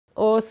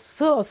Og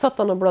så satt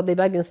han og bladde i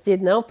Bergens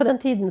Tidende, og på den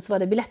tiden så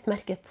var det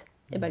billettmerket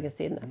i Bergens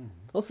Tidende.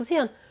 Og så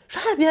sier han,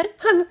 se her Bjørg,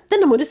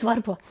 denne må du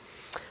svare på.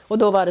 Og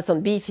da var det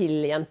sånn,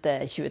 bifil jente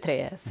 23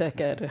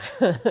 søker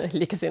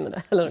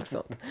likesinnede, eller noe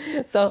sånt.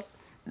 Så,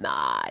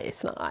 nei,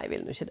 jeg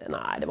vil jo ikke det.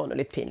 Nei, det var noe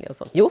litt pinlig og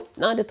sånn. Jo,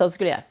 nei, dette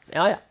skulle jeg gjøre.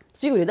 Ja, ja.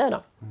 Så gjorde jeg det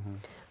da.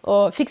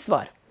 Og fikk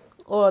svar.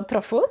 Og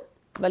traff henne,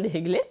 veldig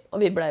hyggelig,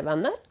 og vi ble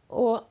venner.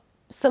 Og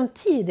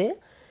samtidig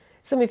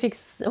som vi fikk,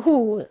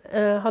 hun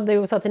hadde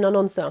jo satt inn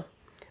annonser.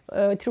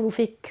 Jeg tror hun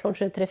fikk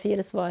kanskje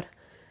 3-4 svar.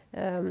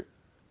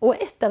 Og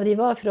et av de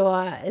var fra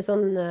en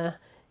sånn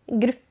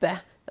gruppe.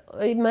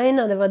 Og jeg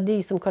mener det var de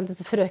som kalte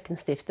seg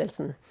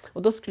Frøkenstiftelsen.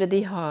 Og da skulle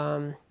de ha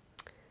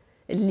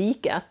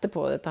like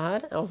etterpå dette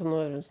her. Altså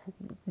når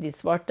de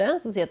svarte,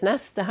 så sier at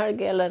neste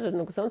helg eller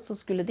noe sånt, så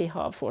skulle de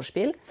ha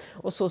vorspiel.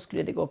 Og så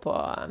skulle de gå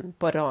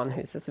på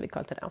Ran-huset, som vi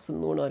kalte det. Altså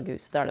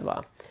Nord-Norge-hus, der det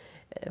var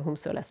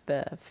homse- og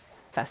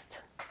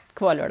lesbefest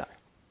hver lørdag.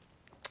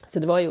 Så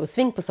det var jo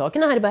sving på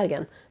sakene her i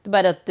Bergen. Det er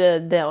bare at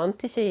det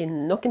ante ikke jeg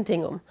noen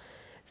ting om.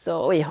 Så,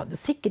 og jeg hadde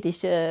sikkert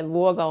ikke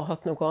våget å ha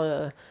hatt noe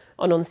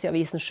annonse i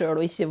avisen selv,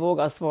 og ikke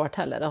våget å svart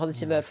heller. Det hadde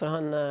ikke vært for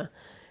han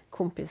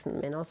kompisen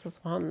min. Altså,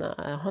 så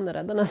han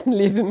reddet nesten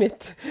livet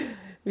mitt.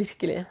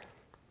 Virkelig.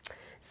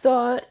 Så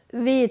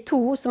vi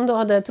to som da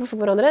hadde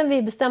truffet hverandre,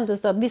 vi bestemte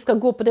oss at vi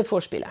skal gå på det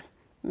vorspielet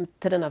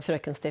til denne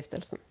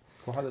Frøkenstiftelsen.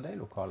 Hvor hadde de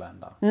lokale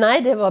enda?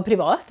 Nei, det var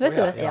privat, vet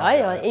du. Ja,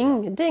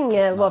 ingenting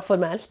var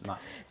formelt.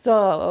 Så,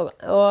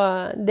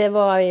 og det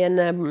var i en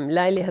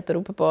leilighet der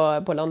oppe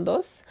på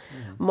Landås.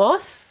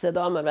 Masse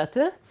damer, vet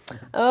du.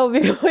 Og vi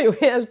var jo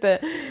helt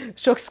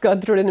sjokkskadd,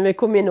 tror jeg, når vi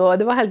kom inn. Og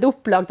det var helt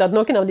opplagt at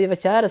noen av de var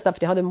kjærester,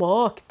 for de hadde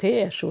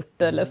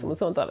mak-t-skjorte eller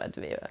sånt. Da,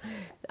 vet du.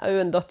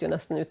 Øen datt jo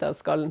nesten ut av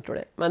skallen, tror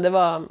jeg. Men det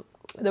var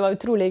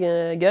utrolig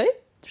gøy.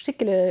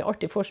 Skikkelig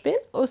artig vorspiel.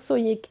 Og så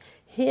gikk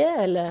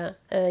hele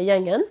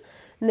gjengen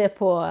ned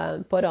på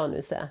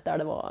Ran-huset, der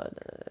det var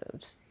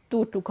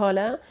stort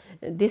lokale,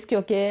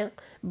 diskjockey,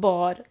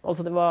 bar,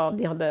 altså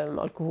de hadde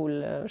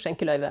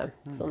alkohol-skjenkeløyve,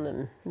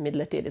 sånn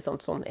midlertidig,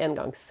 sånn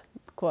engangs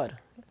hver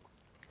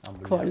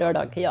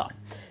lørdag, ja.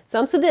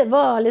 Så det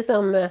var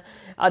liksom,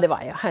 ja, det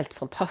var en helt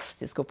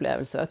fantastisk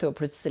opplevelse, vet du, og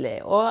plutselig.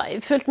 Og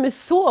jeg følte meg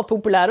så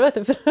populær,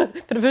 vet du,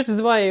 for det første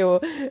så var jeg jo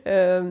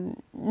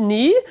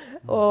ny,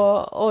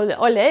 og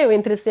alle er jo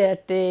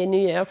interessert i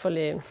nye, i hvert fall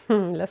i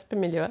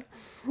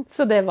lesbemiljøet.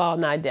 Så det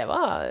var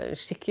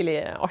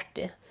skikkelig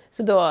artig.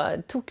 Så da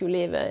tok jo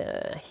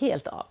livet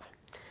helt av.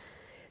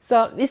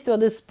 Så hvis du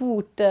hadde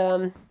spurt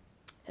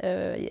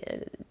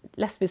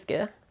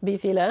lesbiske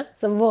bifile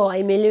som var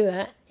i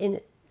miljøet i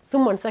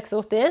sommeren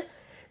 86,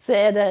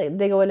 så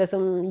det går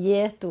liksom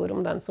gjetord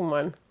om den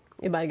sommeren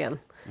i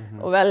Bergen.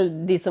 Og vel,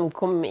 de som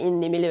kom inn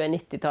i miljøet i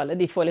 90-tallet,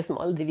 de får liksom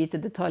aldri vite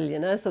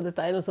detaljene, så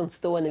dette er en sånn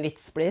stående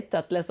vitsblitt,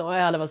 at liksom,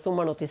 ja, det var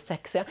sommeren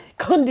 86, ja.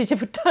 Kan de ikke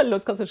fortelle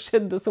oss hva som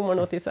skjedde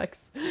sommeren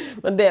 86?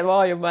 Men det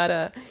var jo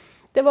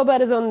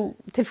bare sånn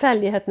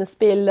tilfeldighetenes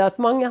spill, at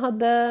mange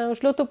hadde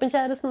slått opp en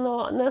kjæresten,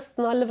 og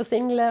nesten alle var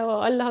single, og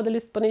alle hadde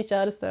lyst på ny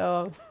kjæreste,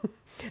 og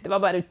det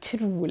var bare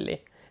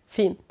utrolig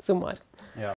fin sommer.